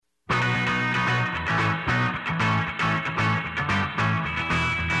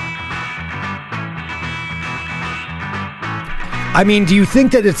I mean, do you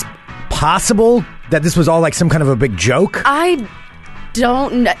think that it's possible that this was all like some kind of a big joke? I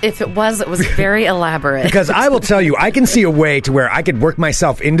don't know. If it was very elaborate. Because I will tell you, I can see a way to where I could work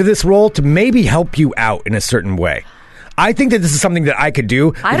myself into this role to maybe help you out in a certain way. I think that this is something that I could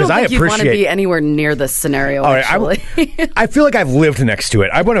do because I don't think you want to be anywhere near this scenario, actually. I feel like I've lived next to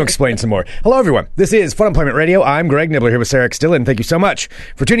it. I want to explain some more. Hello, everyone. This is Fun Employment Radio. I'm Greg Nibbler here with Sarah Dillon. Thank you so much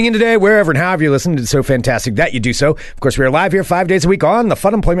for tuning in today, wherever and however you listen. It's so fantastic that you do so. Of course, we are live here 5 days a week on the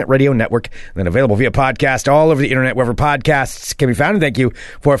Fun Employment Radio Network, and then available via podcast all over the internet, wherever podcasts can be found. And thank you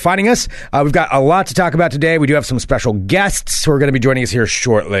for finding us. We've got a lot to talk about today. We do have some special guests who are going to be joining us here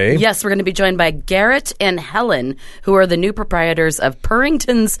shortly. Yes, we're going to be joined by Garrett and Helen, who are the new proprietors of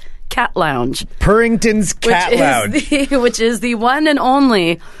Purrington'S Cat Lounge. Purrington'S Cat Lounge. Which is the one and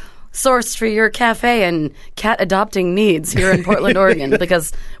only source for your cafe and cat adopting needs here in Portland, Oregon,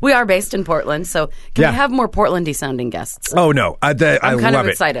 because we are based in Portland. So can we have more Portlandy sounding guests? Oh, no. I kind love of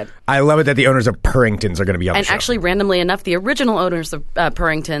excited. I love it that the owners of Purrington's are going to be on the show. And actually, randomly enough, the original owners of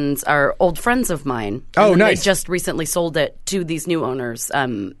Purrington's are old friends of mine. Oh, nice. They just recently sold it to these new owners, I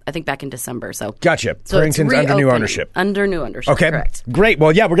think back in December. Gotcha. So Purrington's under new ownership. Under new ownership, okay. Correct. Great.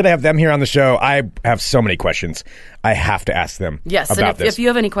 Well, yeah, we're going to have them here on the show. I have so many questions. I have to ask them about this. If you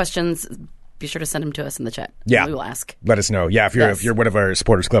have any questions, be sure to send them to us in the chat. Yeah. We will ask. Let us know. Yeah, if you're one of our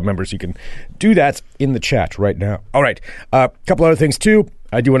Supporters Club members, you can do that in the chat right now. All right. A couple other things, too.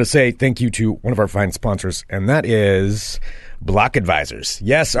 I do want to say thank you to one of our fine sponsors, and that is Block Advisors.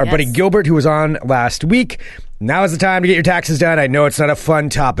 Yes, our buddy Gilbert, who was on last week. Now is the time to get your taxes done. I know it's not a fun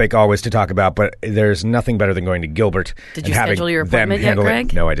topic always to talk about, but there's nothing better than going to Gilbert. Did you schedule your appointment yet,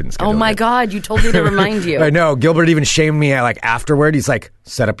 Greg? No, I didn't schedule it. Oh, my God. You told me to remind you. I know. Gilbert even shamed me afterward. He's like,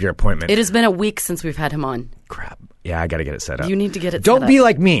 set up your appointment. It has been a week since we've had him on. Crap. Yeah, I got to get it set up. You need to get it set Don't up. be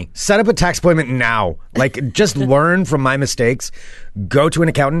like me. Set up a tax appointment now. Just learn from my mistakes. Go to an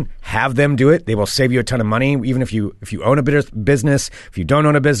accountant. Have them do it. They will save you a ton of money, even if you own a business, if you don't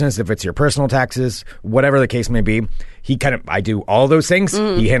own a business, if it's your personal taxes, whatever the case may be. I do all those things.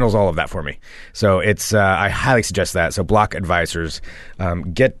 He handles all of that for me. So it's, I highly suggest that. So Block Advisors,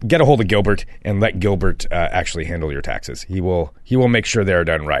 get a hold of Gilbert and let Gilbert actually handle your taxes. He will make sure they're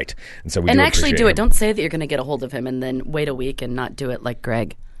done right. And so we actually do him. it. Don't say that you're going to get a hold of him and then wait a week and not do it like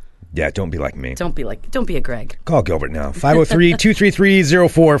Greg. Yeah, don't be like me. Don't be a Greg. Call Gilbert now.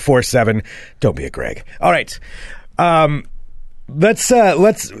 503-233-0447. Don't be a Greg. All right. We're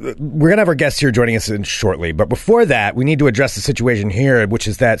going to have our guests here joining us shortly. But before that, we need to address the situation here, which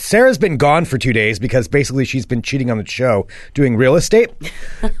is that Sarah's been gone for 2 days because basically she's been cheating on the show doing real estate.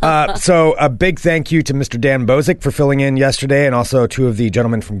 So a big thank you to Mr. Dan Bozick for filling in yesterday, and also two of the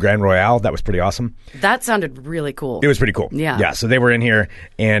gentlemen from Grand Royale. That was pretty awesome. That sounded really cool. It was pretty cool. Yeah. Yeah, so they were in here,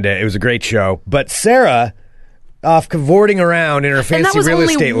 and it was a great show. But Sarah, off cavorting around in her fancy real estate land. And that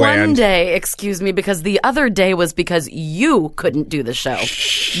was only one day, excuse me, because the other day was because you couldn't do the show.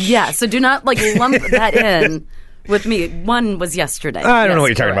 Yeah, so do not lump that in with me. One was yesterday. I don't know what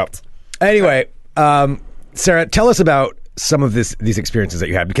you're talking about. Anyway, Sarah, tell us about some of these experiences that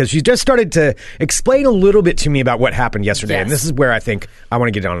you had, because you just started to explain a little bit to me about what happened yesterday, and this is where I think I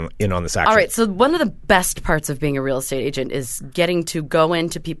want to get in on this action. All right, so one of the best parts of being a real estate agent is getting to go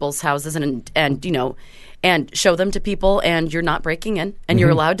into people's houses and show them to people, and you're not breaking in, and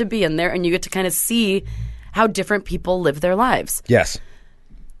you're allowed to be in there, and you get to kind of see how different people live their lives. Yes.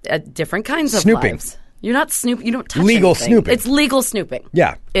 Different kinds of snooping. lives. You're not snooping. You don't touch legal anything. Snooping. It's legal snooping.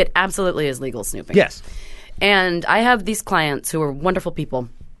 Yeah. It absolutely is legal snooping. Yes. And I have these clients who are wonderful people,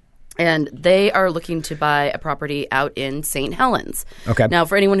 and they are looking to buy a property out in St. Helens. Okay. Now,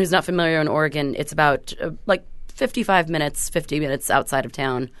 for anyone who's not familiar in Oregon, it's about 50 minutes outside of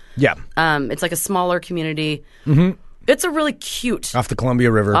town. Yeah. It's like a smaller community. Mm-hmm. It's a really cute. Off the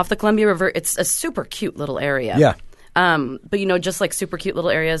Columbia River. It's a super cute little area. Yeah. But, just like super cute little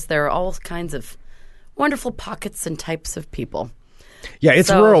areas, there are all kinds of wonderful pockets and types of people. Yeah, it's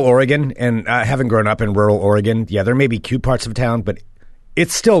rural Oregon, and having grown up in rural Oregon, there may be cute parts of town, but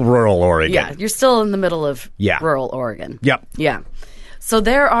it's still rural Oregon. Yeah, you're still in the middle of rural Oregon. Yep. Yeah. So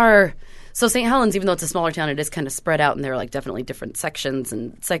St. Helens, even though it's a smaller town, it is kind of spread out, and there are definitely different sections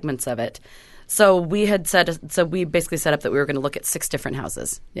and segments of it. So we basically set up that we were going to look at 6 different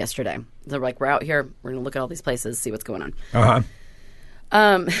houses yesterday. They're we're out here, we're going to look at all these places, see what's going on.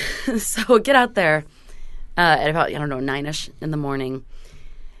 Uh-huh. So get out there at about 9ish in the morning,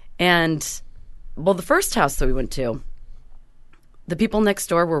 and the first house that we went to, the people next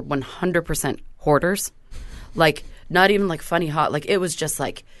door were 100% hoarders, not even funny hot, it was just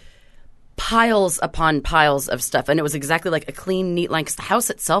piles upon piles of stuff, and it was exactly a clean, neat line, because the house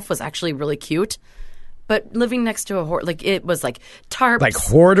itself was actually really cute, but living next to a hoarder, like it was like tarps. Like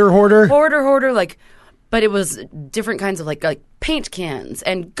hoarder? Hoarder, like, but it was different kinds of like paint cans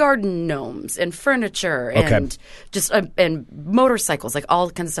and garden gnomes and furniture and just and motorcycles, like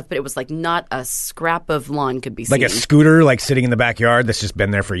all kinds of stuff. But it was like not a scrap of lawn could be seen. Like a scooter, like sitting in the backyard that's just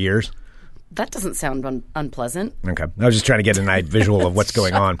been there for years? That doesn't sound unpleasant. Okay. I was just trying to get a visual of what's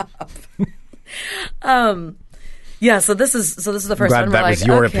going on. Yeah, so this is the first Glad one. that We're was like,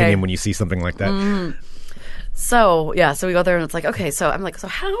 your okay. opinion when you see something like that. So yeah, so we go there and it's like, okay, so I'm like, so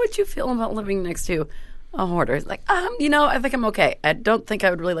how would you feel about living next to a hoarder? It's like, I think I'm okay. I don't think I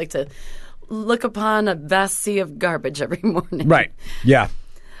would really like to look upon a vast sea of garbage every morning. Right. Yeah.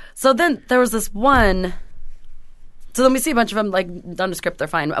 So then there was this one. So then we see a bunch of them like nondescript. They're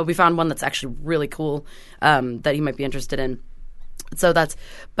fine. We found one that's actually really cool that he might be interested in. So that's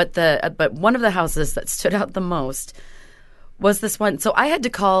but one of the houses that stood out the most was this one. So I had to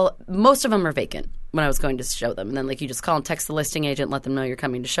call. Most of them are vacant when I was going to show them, and then like you just call and text the listing agent, let them know you're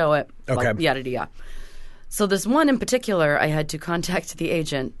coming to show it. Okay. Like, yada yada. So this one in particular, I had to contact the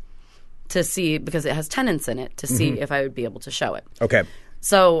agent to see because it has tenants in it to see if I would be able to show it. Okay.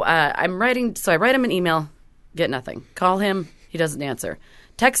 So I write him an email, get nothing. Call him, he doesn't answer.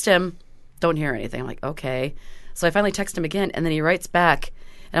 Text him, don't hear anything. I'm like, okay. So I finally text him again, and then he writes back,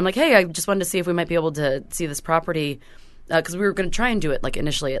 and I'm like, hey, I just wanted to see if we might be able to see this property because we were going to try and do it like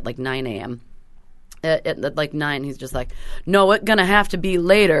initially at like 9 a.m. At like 9, he's just like, no, it's going to have to be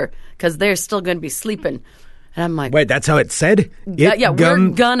later because they're still going to be sleeping. And I'm like, wait, that's how it said? we're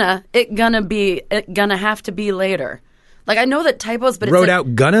gonna have to be later. Like I know that typos, but Wrote it's like,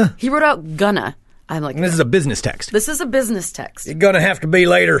 out gonna? He wrote out gonna. I'm like, And this is a business text. this is a business text. It's gonna have to be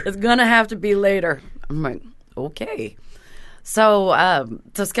later. It's gonna have to be later. I'm like, okay. So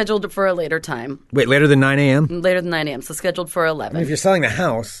scheduled for a later time. Wait, later than 9 a.m.? Later than 9 a.m. So scheduled for 11. If you're selling the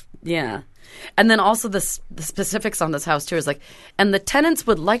house. Yeah. And then also the specifics on this house too is like, and the tenants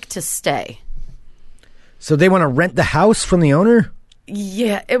would like to stay. So they want to rent the house from the owner?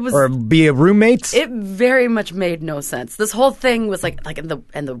 Yeah, it was. Or be a roommate? It very much made no sense. This whole thing was like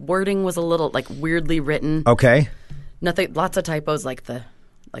and the wording was a little like weirdly written. Okay. Nothing, lots of typos like the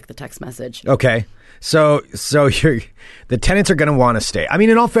text message. Okay. So the tenants are going to want to stay. I mean,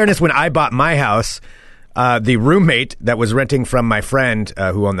 in all fairness, when I bought my house, the roommate that was renting from my friend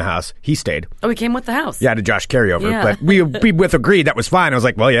who owned the house, he stayed. Oh, he came with the house. Yeah, to Josh carryover. Yeah. But we both agreed that was fine. I was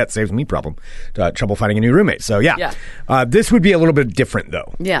like, well, yeah, it saves me trouble finding a new roommate. So, yeah. This would be a little bit different,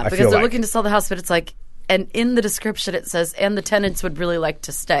 though. Yeah, I because feel they're like. looking to sell the house, but it's like, and in the description it says, and the tenants would really like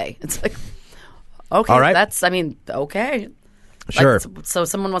to stay. It's like, okay, All right. Okay. Sure. Like, so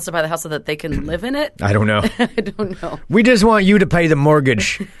someone wants to buy the house so that they can live in it? I don't know. I don't know. We just want you to pay the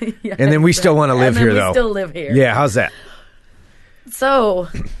mortgage. Yeah, and then we still want to live and then here, we though. still live here. Yeah, how's that? So,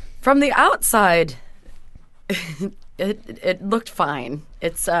 from the outside, it looked fine.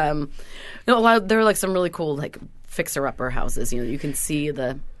 It's there are like some really cool like fixer-upper houses. You know, you can see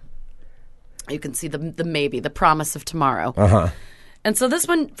the maybe the promise of tomorrow. Uh-huh. And so this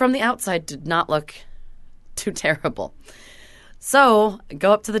one from the outside did not look too terrible. So I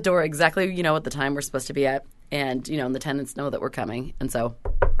go up to the door exactly, at the time we're supposed to be at, and and the tenants know that we're coming, and so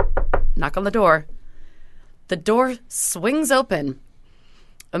knock on the door. The door swings open,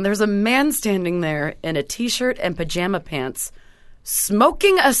 and there's a man standing there in a t-shirt and pajama pants,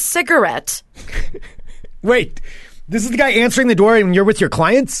 smoking a cigarette. Wait, this is the guy answering the door and you're with your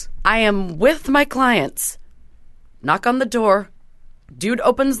clients? I am with my clients. Knock on the door. Dude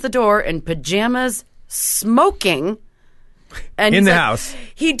opens the door in pajamas, smoking. And in he's the like, house.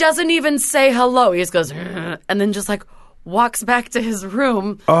 He doesn't even say hello. He just goes, and then just like walks back to his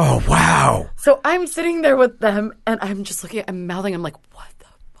room. Oh, wow. So I'm sitting there with them, and I'm just looking, I'm mouthing, I'm like, what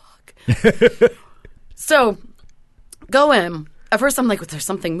the fuck? So go in. At first I'm like, there's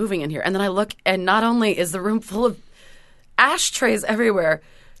something moving in here. And then I look, and not only is the room full of ashtrays everywhere.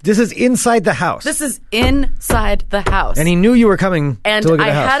 This is inside the house. This is inside the house. And he knew you were coming and to look at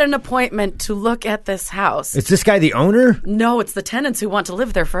the house. I had an appointment to look at this house. Is this guy the owner? No, it's the tenants who want to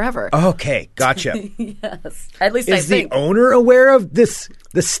live there forever. Okay, gotcha. Yes. At least I Is think. the owner aware of the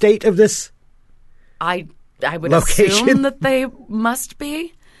state of this? I would location? assume that they must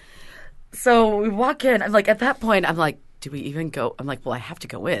be. So we walk in. I'm like, at that point, I'm like, do we even go? I'm like, well, I have to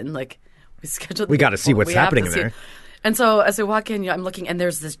go in. Like, we scheduled. We got to see what's happening in there. And so as we walk in, I'm looking, and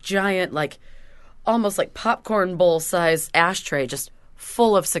there's this giant, like, almost like popcorn bowl size ashtray, just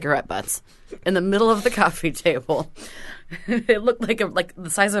full of cigarette butts in the middle of the coffee table. It looked like the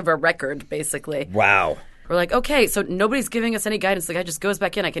size of a record, basically. Wow. We're like, okay, so nobody's giving us any guidance. The guy just goes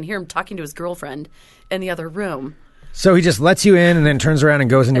back in. I can hear him talking to his girlfriend in the other room. So he just lets you in and then turns around and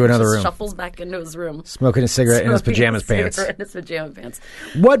goes into another room. Shuffles back into his room. Smoking a cigarette in his pajamas pants. In his pajama pants.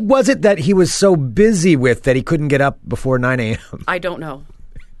 What was it that he was so busy with that he couldn't get up before 9 a.m.? I don't know.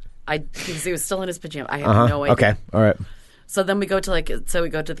 Because he was still in his pajamas. I have no idea. Okay, all right. So then we go to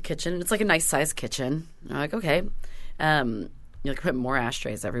the kitchen. It's like a nice sized kitchen. I'm like, okay. You put more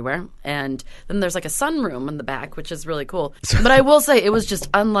ashtrays everywhere. And then there's like a sunroom in the back, which is really cool. But I will say it was just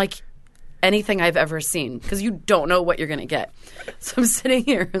unlike anything I've ever seen because you don't know what you're going to get. So I'm sitting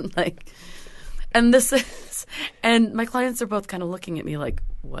here and and my clients are both kind of looking at me like,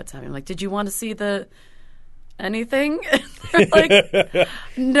 what's happening? I'm like, did you want to see anything? They're like,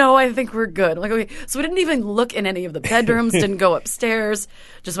 no, I think we're good. I'm like, okay. So we didn't even look in any of the bedrooms, didn't go upstairs,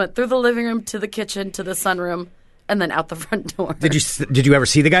 just went through the living room to the kitchen to the sunroom and then out the front door. Did you ever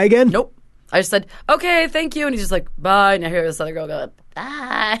see the guy again? Nope. I just said, okay, thank you. And he's just like, bye. And I hear this other girl go,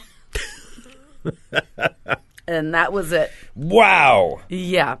 bye. And that was it. Wow.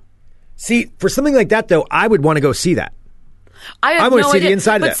 Yeah. See, for something like that, though, I would want to go see that. I want to see the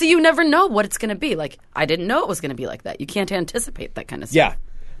inside of that. But see, you never know what it's going to be. Like, I didn't know it was going to be like that. You can't anticipate that kind of stuff. Yeah.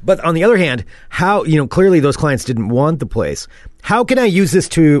 But on the other hand, how, clearly those clients didn't want the place. How can I use this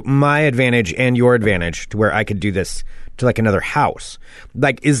to my advantage and your advantage to where I could do this to like another house?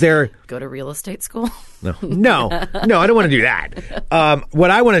 Like, is there... Go to real estate school? No, I don't want to do that.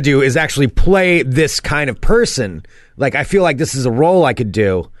 What I want to do is actually play this kind of person. Like, I feel like this is a role I could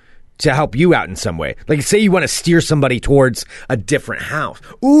do to help you out in some way. Like, say you want to steer somebody towards a different house.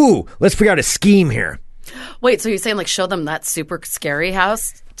 Ooh, let's figure out a scheme here. Wait, so you're saying like show them that super scary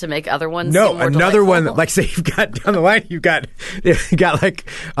house to make other ones No, seem more another delightful? one, like say you've got down the line, you've got like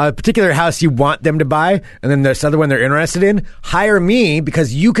a particular house you want them to buy, and then this other one they're interested in. Hire me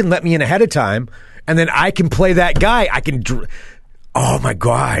because you can let me in ahead of time, and then I can play that guy. Oh my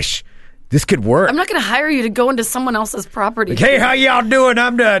gosh. This could work. I'm not going to hire you to go into someone else's property. Like, hey, how y'all doing?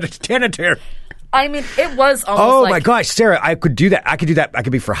 I'm the tenant here. I mean, it was almost Oh like... my gosh, Sarah, I could do that. I could do that. I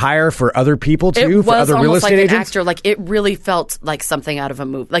could be for hire for other people too, for other real estate agents. It was almost like an actor. Like, it really felt like something out of a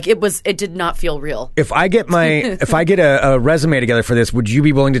movie. Like, it did not feel real. If I get a resume together for this, would you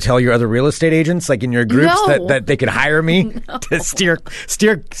be willing to tell your other real estate agents, like in your groups, that they could hire me to steer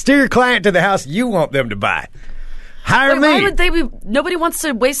your client to the house you want them to buy? Hire me. Why would they be? Nobody wants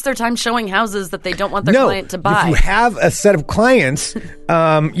to waste their time showing houses that they don't want their client to buy. If you have a set of clients,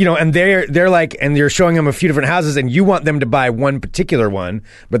 and they're like, and you're showing them a few different houses, and you want them to buy one particular one,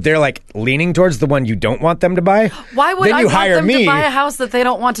 but they're like leaning towards the one you don't want them to buy. Why would I want them to buy a house that they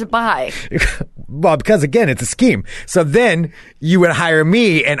don't want to buy? Well, because again, it's a scheme. So then you would hire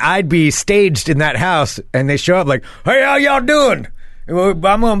me, and I'd be staged in that house, and they show up like, "Hey, how y'all doing? I'm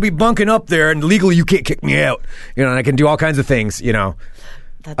going to be bunking up there, and legally you can't kick me out. And I can do all kinds of things,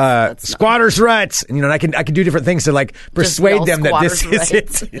 That's squatters' rights. And, I can do different things to, like, persuade them that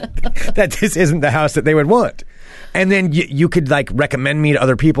this isn't the house that they would want. And then you could, like, recommend me to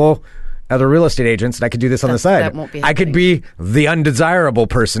other people, other real estate agents, and I could do this on the side. That won't be I could be the undesirable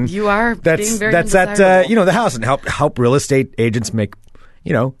person. You are being very that's undesirable. at, the house and help real estate agents make,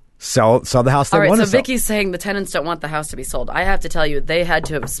 sell the house they want to sell. All right, so Vicky's saying the tenants don't want the house to be sold. I have to tell you, they had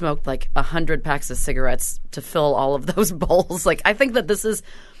to have smoked like 100 packs of cigarettes to fill all of those bowls. Like, I think this is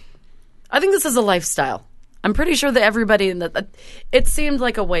a lifestyle. I'm pretty sure that everybody it seemed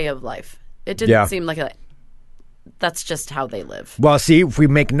like a way of life. It didn't seem like that's just how they live. Well, see, if we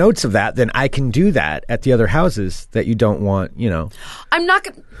make notes of that, then I can do that at the other houses that you don't want, I'm not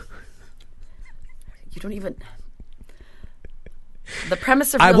going to... You don't even... The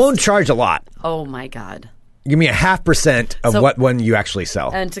premise of I won't charge a lot. Oh my God. Give me 0.5% of what one you actually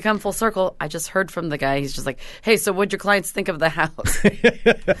sell. And to come full circle, I just heard from the guy. He's just like, hey, so what'd your clients think of the house?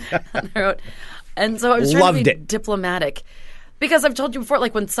 And so I was trying to be diplomatic. Because I've told you before,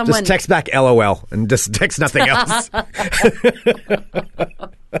 like when someone... Just text back LOL and just text nothing else.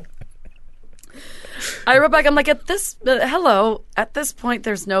 I wrote back, I'm like, hello, at this point,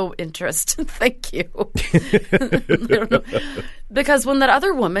 there's no interest. Thank you. I don't know. Because when that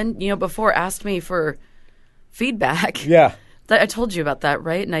other woman, before asked me for feedback. Yeah. I told you about that,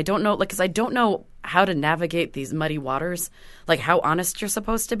 right? And I don't know, because I don't know how to navigate these muddy waters, like how honest you're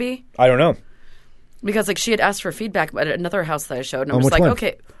supposed to be. I don't know. Because she had asked for feedback at another house that I showed. And I was like,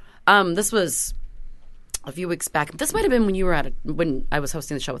 okay, this was a few weeks back. This might have been when I was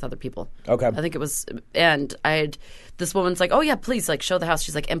hosting the show with other people. Okay. I think it was, and this woman's like, oh yeah, please, like, show the house.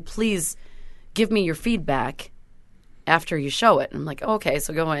 She's like, and please give me your feedback after you show it. And I'm like, oh, okay,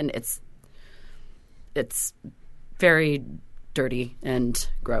 so go in. It's very dirty and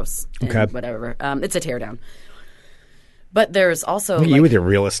gross and whatever. It's a teardown. But there's also You with your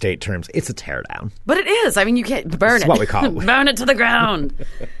real estate terms, it's a teardown. But it is. I mean, you can't burn That's it. what we call it. Burn it to the ground.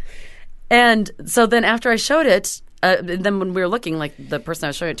 And so then after I showed it, then when we were looking, like the person I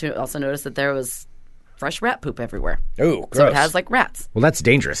was showing it to also noticed that there was fresh rat poop everywhere. Oh, gross. So it has like rats. Well, that's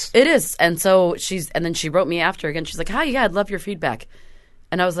dangerous. It is. And so then she wrote me after again. She's like, hi, yeah, I'd love your feedback.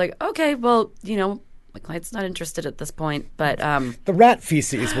 And I was like, okay, well, my client's not interested at this point, but The rat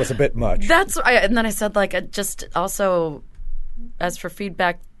feces was a bit much. and then I said, like, just also, as for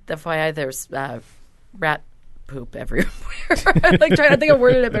feedback, FYI, there's rat poop everywhere. I'm like trying to think I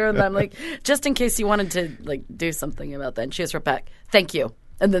worded it better than that. I'm like, just in case you wanted to like do something about that. And she just wrote back, thank you.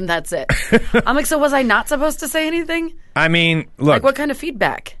 And then that's it. I'm like, so was I not supposed to say anything? I mean, look. Like, what kind of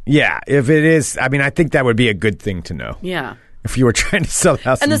feedback? Yeah, if it is, I mean, I think that would be a good thing to know. Yeah. If you were trying to sell the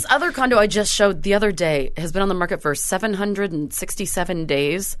house. And this other condo I just showed the other day has been on the market for 767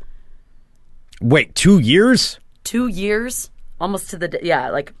 days. Wait, 2 years? 2 years? Almost to the day. Yeah,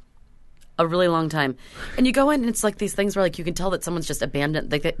 like a really long time. And you go in and it's like these things where like you can tell that someone's just abandoned.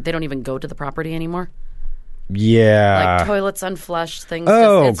 They don't even go to the property anymore. Yeah. Like toilets unflushed, things.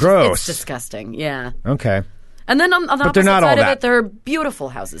 Gross. It's disgusting. Yeah. Okay. And then on the they're opposite not all side of that. it, there are beautiful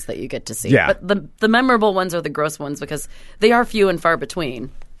houses that you get to see. Yeah. But the memorable ones are the gross ones because they are few and far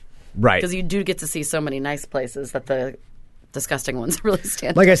between. Right. Because you do get to see so many nice places that the disgusting ones really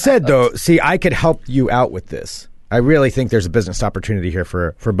stand Like I out. said, though, see, I could help you out with this. I really think there's a business opportunity here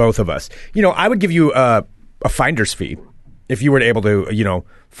for both of us. I would give you a finder's fee if you were able to,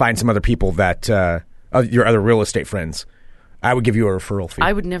 find some other people that your other real estate friends. I would give you a referral fee.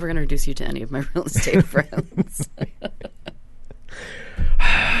 I would never introduce you to any of my real estate friends.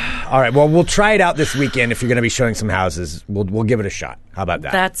 All right. Well, we'll try it out this weekend. If you're going to be showing some houses, we'll give it a shot. How about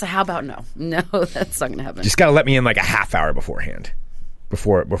that? How about no? No, that's not going to happen. Just got to let me in like a half hour beforehand,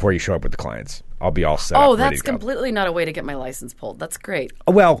 before you show up with the clients. I'll be all set. Oh, up, ready that's to go. completely not a way to get my license pulled. That's great.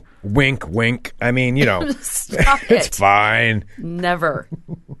 Well, wink, wink. I mean, Stop it's it. fine. Never.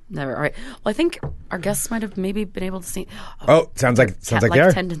 All right. Well, I think our guests might have maybe been able to see. Oh, sounds like they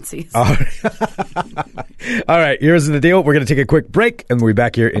are. Tendencies. All right. Here's the deal. We're going to take a quick break, and we'll be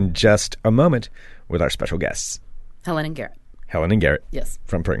back here in just a moment with our special guests, Helen and Garrett. Yes.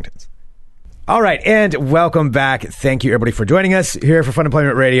 From Purrington's. All right, and welcome back. Thank you, everybody, for joining us here for Fun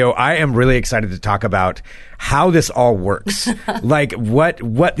Employment Radio. I am really excited to talk about how this all works, like what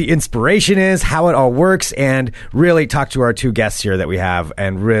the inspiration is, how it all works, and really talk to our two guests here that we have,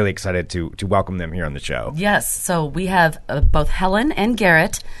 and really excited to welcome them here on the show. Yes. So we have both Helen and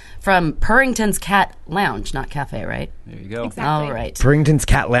Garrett from Purrington'S Cat Lounge, not cafe, right? There you go. Exactly. All right. Purrington'S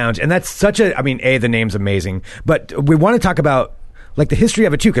Cat Lounge, and that's the name's amazing, but we want to talk about like the history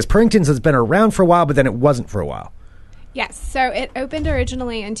of it too, because Purrington's has been around for a while, but then it wasn't for a while. Yes, so it opened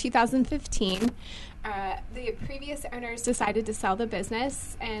originally in 2015. The previous owners decided to sell the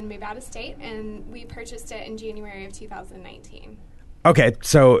business and move out of state, and we purchased it in January of 2019. Okay,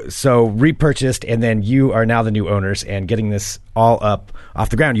 so repurchased, and then you are now the new owners and getting this all up off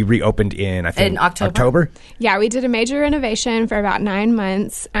the ground. You reopened in, I think, In October? Yeah, we did a major renovation for about 9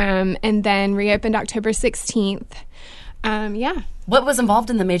 months, and then reopened October 16th. Yeah. What was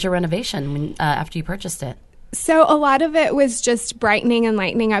involved in the major renovation when, after you purchased it? So a lot of it was just brightening and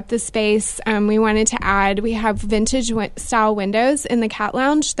lightening up the space. We wanted to we have vintage style windows in the cat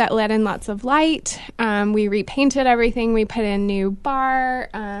lounge that let in lots of light. We repainted everything. We put in new bar,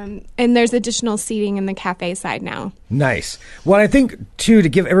 and there's additional seating in the cafe side now. Nice. Well, I think, too, to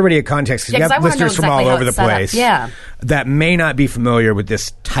give everybody a context, because Yeah, you 'cause I have wanna know listeners from exactly all how over the it's set up. place Yeah. that may not be familiar with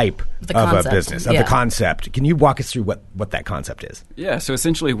this type The of a concept. business, of Yeah. the concept. Can you walk us through what that concept is? Yeah, so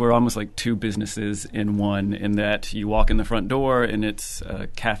essentially we're almost like two businesses in one, in that you walk in the front door and it's a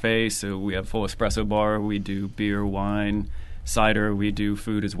cafe, so we have a full espresso bar, we do beer, wine, cider, we do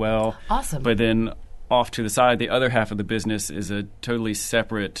food as well. Awesome. But then off to the side, the other half of the business is a totally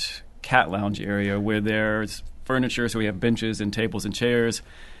separate cat lounge area where there's furniture, so we have benches and tables and chairs,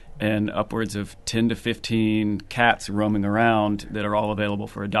 and upwards of 10 to 15 cats roaming around that are all available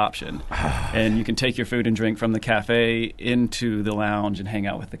for adoption. And you can take your food and drink from the cafe into the lounge and hang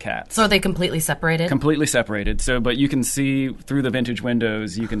out with the cats. So are they completely separated? Completely separated. So, but you can see through the vintage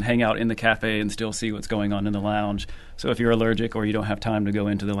windows, you can hang out in the cafe and still see what's going on in the lounge. So if you're allergic or you don't have time to go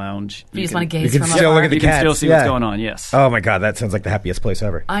into the lounge, You just want to You gaze can from still afar? look at the you can cats. still see Yeah. what's going on, yes. Oh, my God. That sounds like the happiest place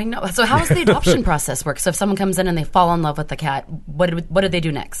ever. I know. So how does the adoption process work? So if someone comes in and they fall in love with the cat, what do they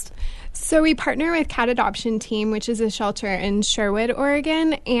do next? So we partner with Cat Adoption Team, which is a shelter in Sherwood,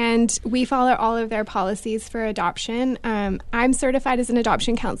 Oregon, and we follow all of their policies for adoption. I'm certified as an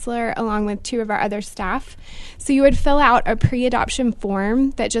adoption counselor along with two of our other staff. So you would fill out a pre-adoption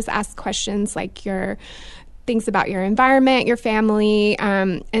form that just asks questions like your things about your environment, your family,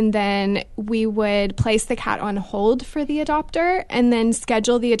 and then we would place the cat on hold for the adopter and then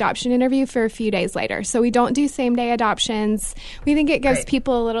schedule the adoption interview for a few days later. So we don't do same-day adoptions. We think it gives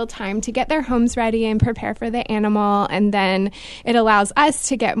people a little time to get their homes ready and prepare for the animal, and then it allows us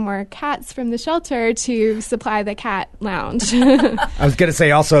to get more cats from the shelter to supply the cat lounge. I was going to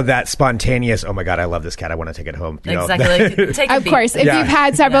say also that spontaneous, oh my God, I love this cat, I want to take it home. You know, Exactly. Like, take a Of beat. course, if you've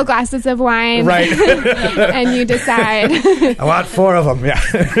had several glasses of wine and you decide. I want 4 of them,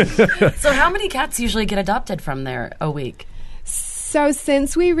 yeah. So how many cats usually get adopted from there a week? So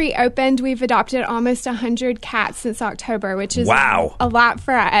since we reopened, we've adopted almost 100 cats since October, which is Wow. a lot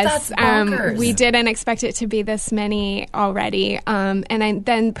for us. That's bonkers. We didn't expect it to be this many already.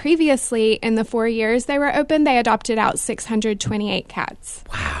 Then previously, in the 4 years they were open, they adopted out 628 cats.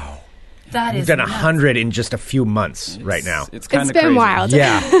 Wow. That We've is done nuts. 100 in just a few months right now. It's kind It's of been crazy. wild.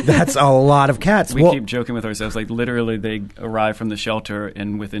 Yeah, that's a lot of cats. We Well, keep joking with ourselves, like literally they arrive from the shelter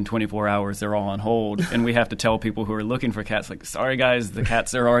and within 24 hours they're all on hold. And we have to tell people who are looking for cats, like, sorry guys, the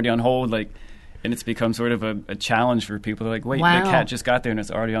cats are already on hold. Like, and it's become sort of a challenge for people. They're like, wait, Wow. the cat just got there and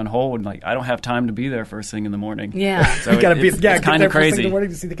it's already on hold. And like, I don't have time to be there first thing in the morning. Yeah. So you gotta it's get kind there of first thing in crazy. the morning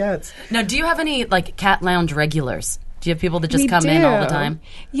to see the cats. Now, do you have any like cat lounge regulars? Do you have people that just We come in all the do. time?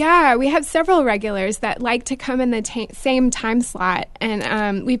 Yeah, we have several regulars that like to come in the same time slot,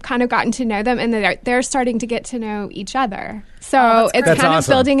 and we've kind of gotten to know them, and they're starting to get to know each other. So that's it's great. kind That's of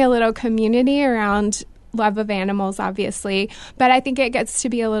awesome. building a little community around love of animals, obviously. But I think it gets to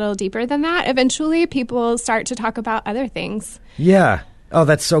be a little deeper than that. Eventually, people start to talk about other things. Yeah. Oh,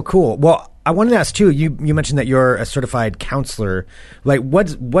 that's so cool. Well, I wanted to ask too. You mentioned that you're a certified counselor. Like,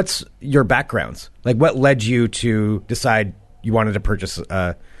 what's your backgrounds? Like, what led you to decide you wanted to purchase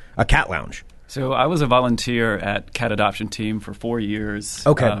a cat lounge? So I was a volunteer at Cat Adoption Team for 4 years.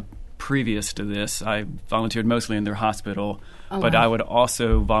 Okay. Previous to this, I volunteered mostly in their hospital, Oh, but wow. I would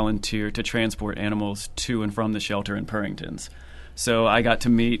also volunteer to transport animals to and from the shelter in Purrington's. So I got to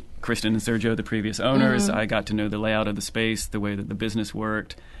meet Kristen and Sergio, the previous owners. I got to know the layout of the space, the way that the business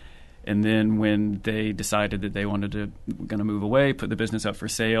worked. And then when they decided that they wanted to going to move away, put the business up for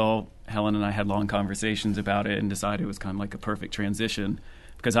sale, Helen and I had long conversations about it and decided it was kind of like a perfect transition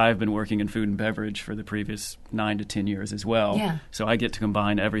because I've been working in food and beverage for the previous 9 to 10 years as well. Yeah. So I get to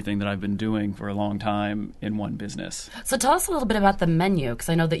combine everything that I've been doing for a long time in one business. So tell us a little bit about the menu, because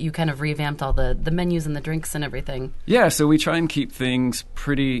I know that you kind of revamped all the menus and the drinks and everything. Yeah, so we try and keep things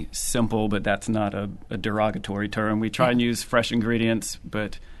pretty simple, but that's not a derogatory term. We try and use fresh ingredients,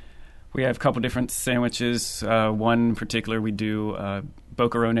 but we have a couple different sandwiches. One in particular, we do a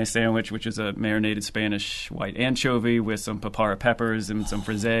bocarone sandwich, which is a marinated Spanish white anchovy with some papaya peppers and some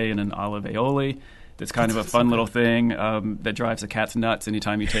frisee and an olive aioli. That's kind of a fun little thing that drives the cats nuts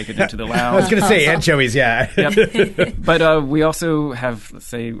anytime you take it into the lounge. I was going to say anchovies, yeah. Yep. But we also have, let's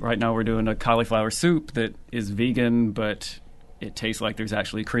say, right now we're doing a cauliflower soup that is vegan, but it tastes like there's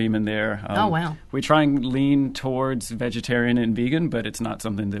actually cream in there. Oh, wow. We try and lean towards vegetarian and vegan, but it's not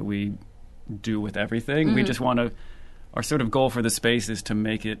something that we do with everything. We just want to, our sort of goal for the space is to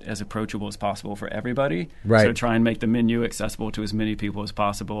make it as approachable as possible for everybody. Right. So try and make the menu accessible to as many people as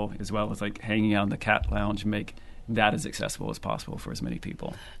possible, as well as like hanging out in the cat lounge, make that as accessible as possible for as many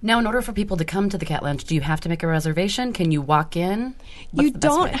people. Now, in order for people to come to the cat lounge, do you have to make a reservation? Can you walk in? What's You the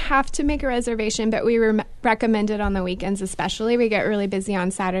best don't way? have to make a reservation, but we recommend it on the weekends especially. We get really busy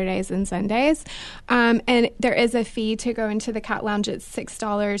on Saturdays and Sundays. And there is a fee to go into the cat lounge. It's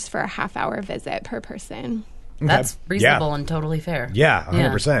 $6 for a half-hour visit per person. That's reasonable Yeah. and totally fair. Yeah,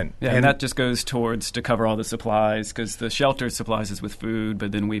 100%. Yeah, and that just goes towards to cover all the supplies because the shelter supplies us with food,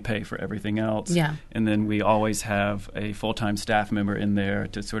 but then we pay for everything else. Yeah. And then we always have a full-time staff member in there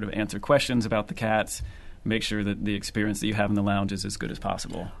to sort of answer questions about the cats, make sure that the experience that you have in the lounge is as good as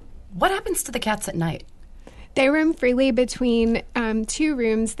possible. What happens to the cats at night? They roam freely between 2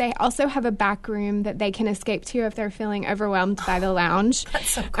 rooms. They also have a back room that they can escape to if they're feeling overwhelmed by the lounge.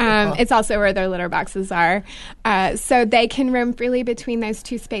 That's so cool. It's also where their litter boxes are. So they can roam freely between those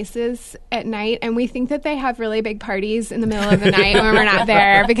 2 spaces at night. And we think that they have really big parties in the middle of the night when we're not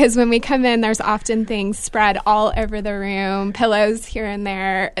there. Because when we come in, there's often things spread all over the room, pillows here and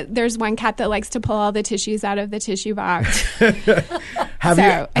there. There's one cat that likes to pull all the tissues out of the tissue box. Have So, you,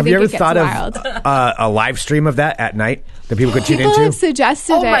 I have think you ever it gets thought wild. of a live stream of that at night that people could tune People into? have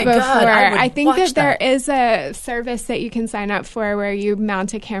suggested Oh my it before. God, I would think watch that there that. is a service that you can sign up for where you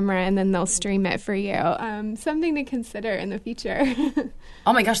mount a camera and then they'll stream it for you. Something to consider in the future.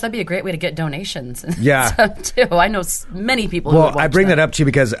 Oh my gosh, that'd be a great way to get donations. And Yeah. stuff too. I know many people. Who Well, would watch I bring that up too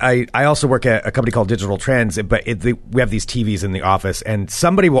because I also work at a company called Digital Trends, but we have these TVs in the office, and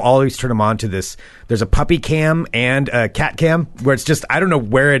somebody will always turn them on to this. There's a puppy cam and a cat cam where it's just, I don't know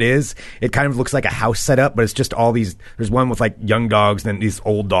where it is. It kind of looks like a house setup, but it's just all these. There's one with like young dogs, and then these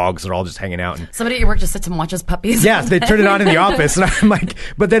old dogs that are all just hanging out. And Somebody at your work just sits and watches puppies. yeah, they turn it on in the office, and I'm like,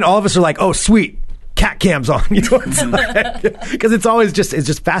 but then all of us are like, oh, sweet. Cat cams on, because it's always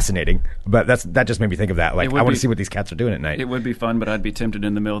just fascinating. But that just made me think of that. Like, I want to see what these cats are doing at night. It would be fun, but I'd be tempted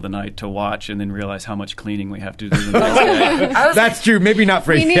in the middle of the night to watch and then realize how much cleaning we have to do the next day. That's true. Maybe not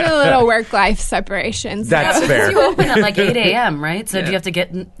for We need a little work-life separation. So. That's fair. You open at like 8 a.m., right? So do you have to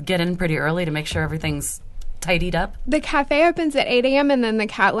get in pretty early to make sure everything's tidied up? The cafe opens at 8 a.m. and then the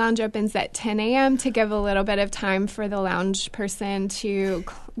cat lounge opens at 10 a.m. to give a little bit of time for the lounge person to.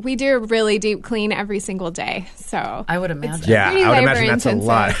 We do a really deep clean every single day, so I would imagine. Yeah, pretty I would imagine that's a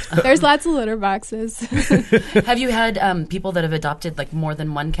labor-intensive. lot. There's lots of litter boxes. Have you had people that have adopted like more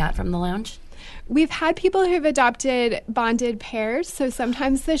than one cat from the lounge? We've had people who've adopted bonded pairs, so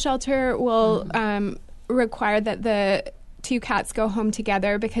sometimes the shelter will require that the two cats go home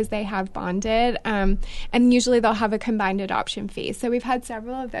together because they have bonded, and usually they'll have a combined adoption fee. So we've had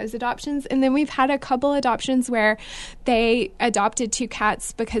several of those adoptions, and then we've had a couple adoptions where they adopted two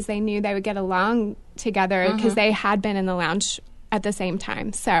cats because they knew they would get along together because they had been in the lounge at the same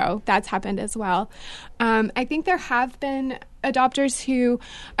time. So that's happened as well. I think there have been adopters who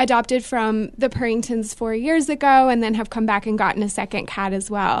adopted from the Purrington's 4 years ago and then have come back and gotten a second cat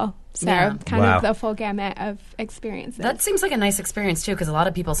as well. So kind of the full gamut of experiences. That seems like a nice experience too, because a lot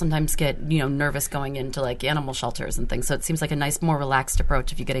of people sometimes get nervous going into like animal shelters and things. So it seems like a nice, more relaxed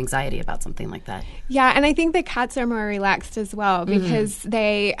approach if you get anxiety about something like that. Yeah, and I think the cats are more relaxed as well because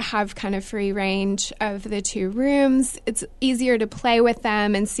they have kind of free range of the two rooms. It's easier to play with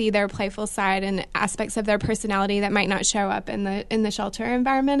them and see their playful side and aspects of their personality that might not show up in the shelter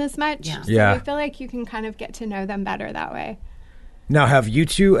environment as much. Yeah. So I feel like you can kind of get to know them better that way. Now, have you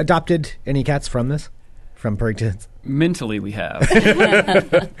two adopted any cats from Purrington's? Mentally, we have.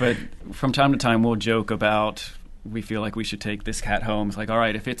 But from time to time, we'll joke about, we feel like we should take this cat home. It's like, all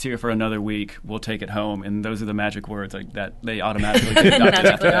right, if it's here for another week, we'll take it home. And those are the magic words like that. They automatically get adopted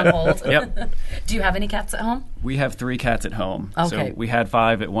after Magically on that. hold. Yep. Do you have any cats at home? We have 3 cats at home. Okay. So we had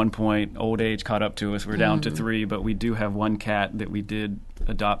 5 at one point. Old age caught up to us. We're down to 3, but we do have 1 cat that we did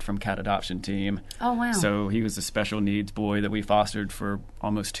adopt from cat adoption team. Oh, wow. So he was a special needs boy that we fostered for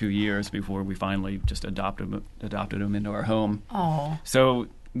almost 2 years before we finally just adopted him into our home. Oh. So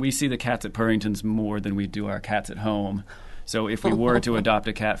we see the cats at Purrington's more than we do our cats at home. So if we were to adopt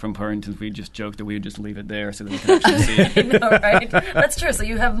a cat from Purrington's, we'd just joke that we would just leave it there so that we could actually see it. I know, right? That's true. So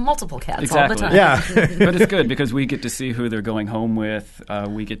you have multiple cats Exactly. all the time. Yeah. But it's good because we get to see who they're going home with.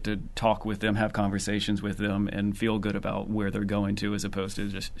 We get to talk with them, have conversations with them, and feel good about where they're going to as opposed to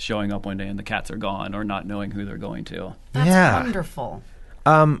just showing up one day and the cats are gone or not knowing who they're going to. That's wonderful.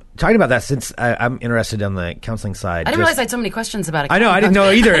 Talking about that, since I'm interested on the counseling side. I didn't realize I had so many questions about it. I know, I didn't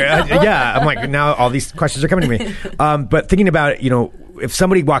know either. Yeah, I'm like, now all these questions are coming to me. But thinking about, if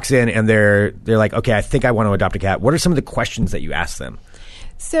somebody walks in and they're like, okay, I think I want to adopt a cat, what are some of the questions that you ask them?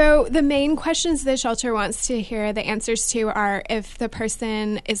 So the main questions the shelter wants to hear the answers to are if the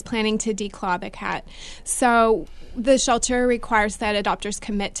person is planning to declaw the cat. So the shelter requires that adopters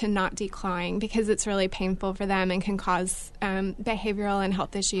commit to not declawing because it's really painful for them and can cause behavioral and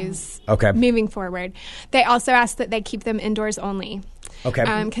health issues moving forward. They also ask that they keep them indoors only. Okay.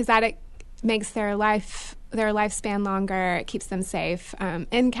 Because that makes their lifespan longer, it keeps them safe.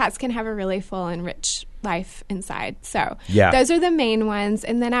 And cats can have a really full and rich life inside. So those are the main ones.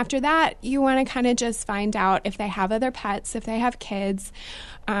 And then after that, you want to kind of just find out if they have other pets, if they have kids.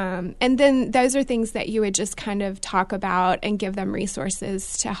 And then those are things that you would just kind of talk about and give them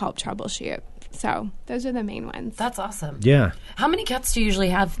resources to help troubleshoot. So those are the main ones. That's awesome. Yeah. How many cats do you usually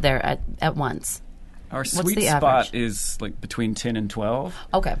have there at once? Our What's sweet the spot average? is like between 10 and 12.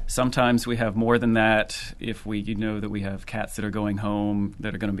 Okay. Sometimes we have more than that if we know that we have cats that are going home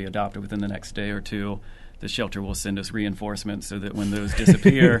that are going to be adopted within the next day or two. The shelter will send us reinforcements so that when those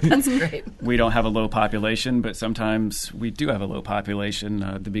disappear, That's great. we don't have a low population, but sometimes we do have a low population.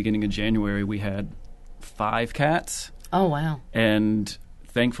 At the beginning of January, we had 5 cats. Oh, wow. And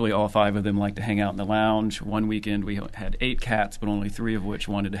thankfully, all 5 of them like to hang out in the lounge. One weekend, we had 8 cats, but only 3 of which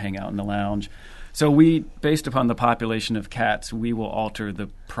wanted to hang out in the lounge. So based upon the population of cats, we will alter the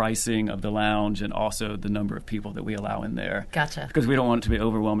pricing of the lounge and also the number of people that we allow in there. Gotcha. Because we don't want it to be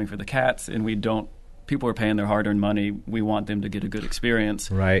overwhelming for the cats, and we don't people are paying their hard-earned money. We want them to get a good experience.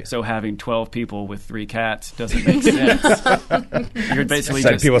 Right. So having 12 people with 3 cats doesn't make sense. You're basically It's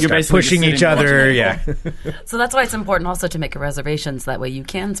like people start pushing each other. Yeah. So that's why it's important also to make reservations. That way you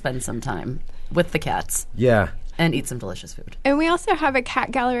can spend some time with the cats Yeah. and eat some delicious food. And we also have a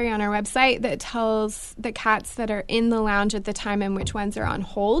cat gallery on our website that tells the cats that are in the lounge at the time and which ones are on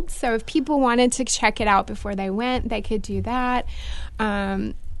hold. So if people wanted to check it out before they went, they could do that.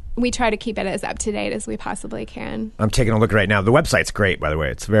 We try to keep it as up to date as we possibly can. I'm taking a look right now. The website's great, by the way.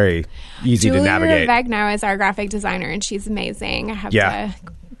 It's very easy to navigate. Julia Vegno is our graphic designer, and she's amazing. I have to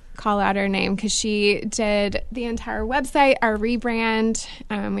call out her name because she did the entire website, our rebrand.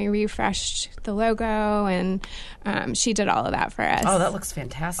 We refreshed the logo, and she did all of that for us. Oh, that looks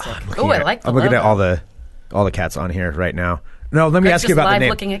fantastic. Oh, I like the I'm looking logo. at all the cats on here right now. No, let me Greg's ask you just about the live name.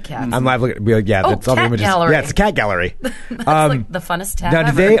 looking at cats. I'm live looking. Yeah, Oh, that's all the cat images. gallery. Yeah, it's a cat gallery. That's like the funnest tab Now, do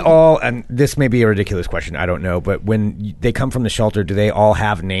ever. they all? And this may be a ridiculous question. I don't know, but when they come from the shelter, do they all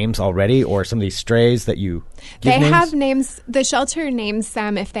have names already, or some of these strays that you give They names? have names. The shelter names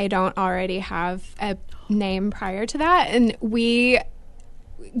them if they don't already have a name prior to that, and we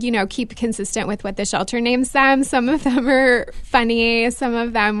keep consistent with what the shelter names them. Some of them are funny. Some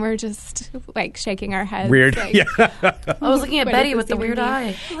of them were just like shaking our heads. Weird. Like, Yeah. I was looking at What Betty does with the this weird even eye.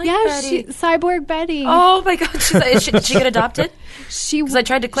 mean? I like yeah, Betty. Cyborg Betty. Oh my God! Did she get adopted? She Because I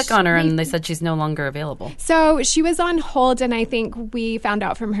tried to click on her and they said she's no longer available. So she was on hold, and I think we found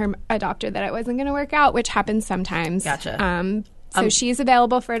out from her adopter that it wasn't going to work out, which happens sometimes. Gotcha. So she's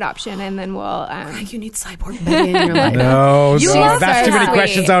available for adoption, and then we'll. You need Cyborg Betty in your life. No, You see, love that's too her. many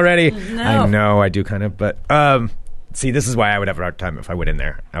questions already. No. I know, I do kind of, but see, this is why I would have a hard time if I went in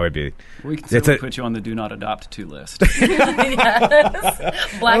there. I would be. We can It's certainly a- put you on the do not adopt to list. Yes.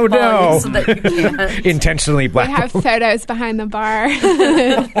 Blackball Oh, no. you so that you can't. Intentionally we black. have photos behind the bar.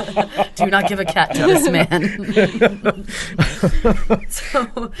 Do not give a cat to this man.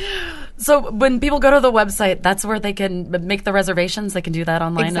 So when people go to the website, that's where they can make the reservations. They can do that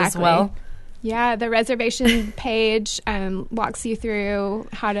online as Exactly. well. Yeah, the reservation page walks you through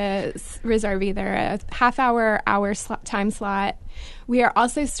how to reserve either a half-hour, time slot. We are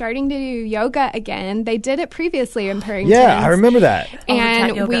also starting to do yoga again. They did it previously in Purrington's. Yeah, I remember that. cat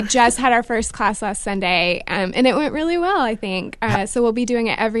And yoga. we just had our first class last Sunday, and it went really well, I think. So we'll be doing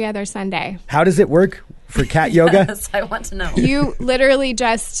it every other Sunday. How does it work for cat yoga? Yes, I want to know. You literally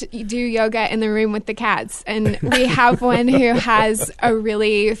just do yoga in the room with the cats. And we have one who has a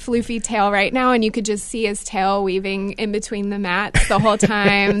really floofy tail right now, and you could just see his tail weaving in between the mats the whole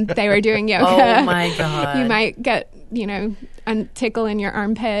time they were doing yoga. Oh my God. You might get, a tickle in your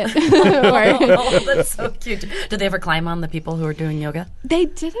armpit. Oh, that's so cute. Did they ever climb on the people who were doing yoga? They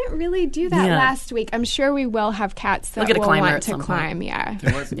didn't really do that Yeah. last week. I'm sure we will have cats that They'll get a will climber want at to some point. climb. Yeah.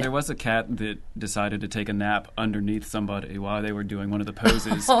 There was a cat that decided to take a nap underneath somebody while they were doing one of the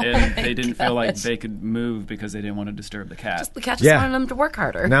poses, Oh and my they didn't feel like gosh. they could move because they didn't want to disturb the cat. The cat just Yeah. wanted them to work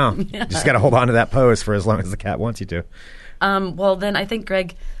harder. No, just got to hold on to that pose for as long as the cat wants you to. Well, then I think,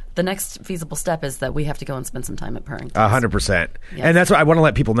 Greg, the next feasible step is that we have to go and spend some time at Purrington's. 100%. Yes. And that's what I want to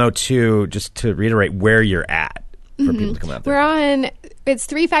let people know, too, just to reiterate where you're at for people to come out there. We're on, it's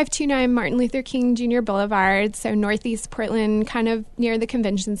 3529 Martin Luther King Jr. Boulevard, so Northeast Portland, kind of near the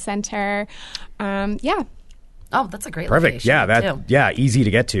convention center. Yeah. Oh, that's a great Perfect. location. Yeah, easy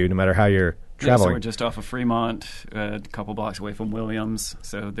to get to no matter how you're Yeah, so traveling. we're just off of Fremont, a couple blocks away from Williams.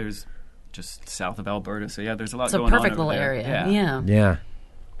 So there's just south of Alberta. So yeah, there's a lot It's a going on perfect over little there. area. Yeah. Yeah.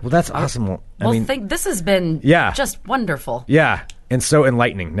 Well, that's awesome. Well, I mean, this has been Yeah. just wonderful. yeah, and so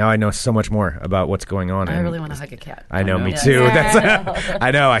enlightening. Now I know so much more about what's going on. I and really want to hug a cat. I know, I know. me Yeah. too. Yeah. That's, I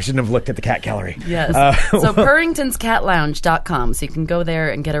know. I shouldn't have looked at the cat gallery. Yes. So Purrington'scatlounge.com. So you can go there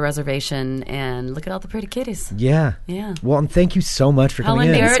and get a reservation and look at all the pretty kitties. Yeah. Yeah. Well, and thank you so much for coming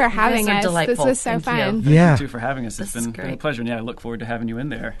Helen, in. Garrett, Thanks for you guys having are us. delightful. This was so Thank you. fun. Yeah. Thank you for having us. It's This is been a great. pleasure. And yeah, I look forward to having you in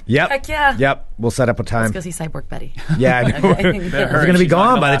there. Yep. Heck yeah. Yep. We'll set up a time. Let's go see Cyborg Betty. Yeah, I know. Okay. We're Her, going to be she's not gone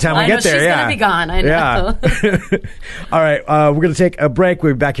gonna by the laugh. time we I know get there. she's yeah. gonna be gone. I know. Yeah. All right. We're going to take a break.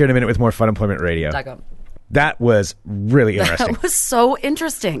 We'll be back here in a minute with more Fun Employment Radio. Dago. That was really interesting. That was so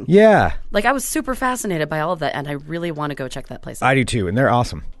interesting. Yeah. Like, I was super fascinated by all of that, and I really want to go check that place out. I do too. And they're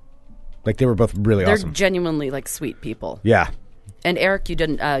awesome. Like, they were both really They're awesome. genuinely, like, sweet people. Yeah. And Eric, you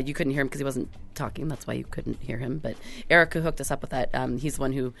couldn't hear him because he wasn't talking. That's why you couldn't hear him. But Eric, who hooked us up with that, he's the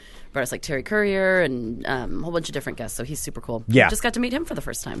one who brought us like Terry Courier and a whole bunch of different guests. So he's super cool. Yeah. Just got to meet him for the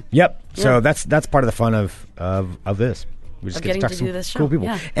first time. Yep. So Yeah. that's part of the fun of this. We just Of get getting talk to some do this cool show, people,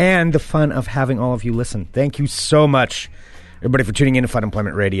 yeah. and the fun of having all of you listen. Thank you so much, everybody, for tuning in to Fun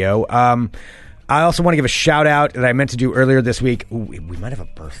Employment Radio. I also want to give a shout out that I meant to do earlier this week. Ooh, we might have a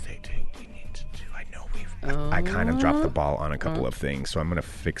birthday too. We need to do. I know I kind of dropped the ball on a couple of things, so I'm going to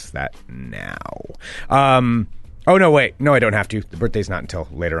fix that now. Oh, no, wait. No, I don't have to. The birthday's not until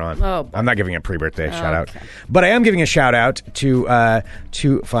later on. Oh, I'm not giving a pre-birthday shout-out. But I am giving a shout-out to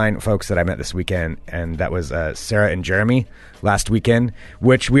two fine folks that I met this weekend, and that was Sarah and Jeremy last weekend,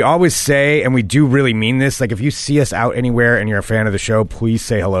 which we always say, and we do really mean this. Like, if you see us out anywhere and you're a fan of the show, please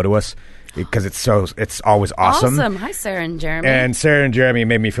say hello to us, because it's always awesome. Awesome. Hi, Sarah and Jeremy. And Sarah and Jeremy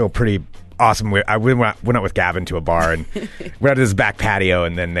made me feel pretty awesome. I went out with Gavin to a bar, and we're at this back patio,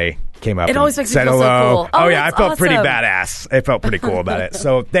 and then they came up It and always makes me said feel so hello. cool. Oh, Oh, yeah, I that's felt pretty awesome. badass. I felt pretty cool about it.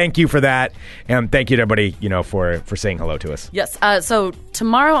 So thank you for that, and thank you to everybody, for saying hello to us. Yes. So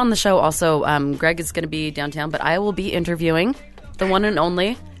tomorrow on the show also, Greg is going to be downtown, but I will be interviewing the one and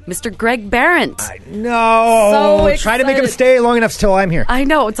only Mr. Greg Barrett. No, So try to make him excited. stay long enough till I'm here. I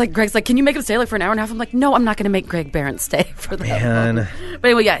know. It's like Greg's like, can you make him stay like for an hour and a half? I'm like, no, I'm not going to make Greg Barrett stay for that Man. long. But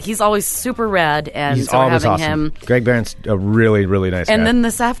anyway, yeah, he's always super rad, and He's so we're always having awesome. him. Greg Barrett's a really, really nice guy. And then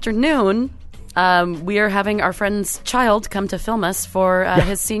this afternoon, we are having our friend's child come to film us for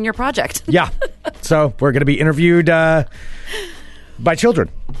his senior project. Yeah. So we're going to be interviewed by children.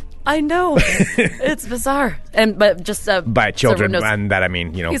 I know. It's bizarre. But just By children, so everyone knows- and that I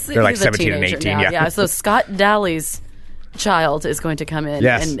mean, He's- they're like he's a 17 and teenager 18. now, Yeah. So Scott Daly's child is going to come in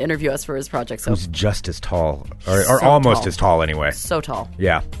Yes. and interview us for his project. So Who's just as tall, or So almost tall. as tall anyway. so tall.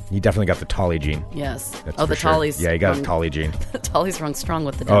 Yeah. He definitely got the Tolly gene. Yes. That's the for sure. Tollies. Yeah, he got a run- Tolly gene. The Tollies run strong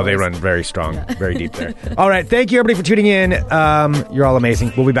with the Oh, they Dalys. run very strong, very deep there. All right. Thank you, everybody, for tuning in. You're all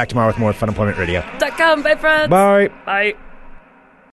amazing. We'll be back tomorrow with more Fun Employment Radio. .com. Bye, friends. Bye. Bye.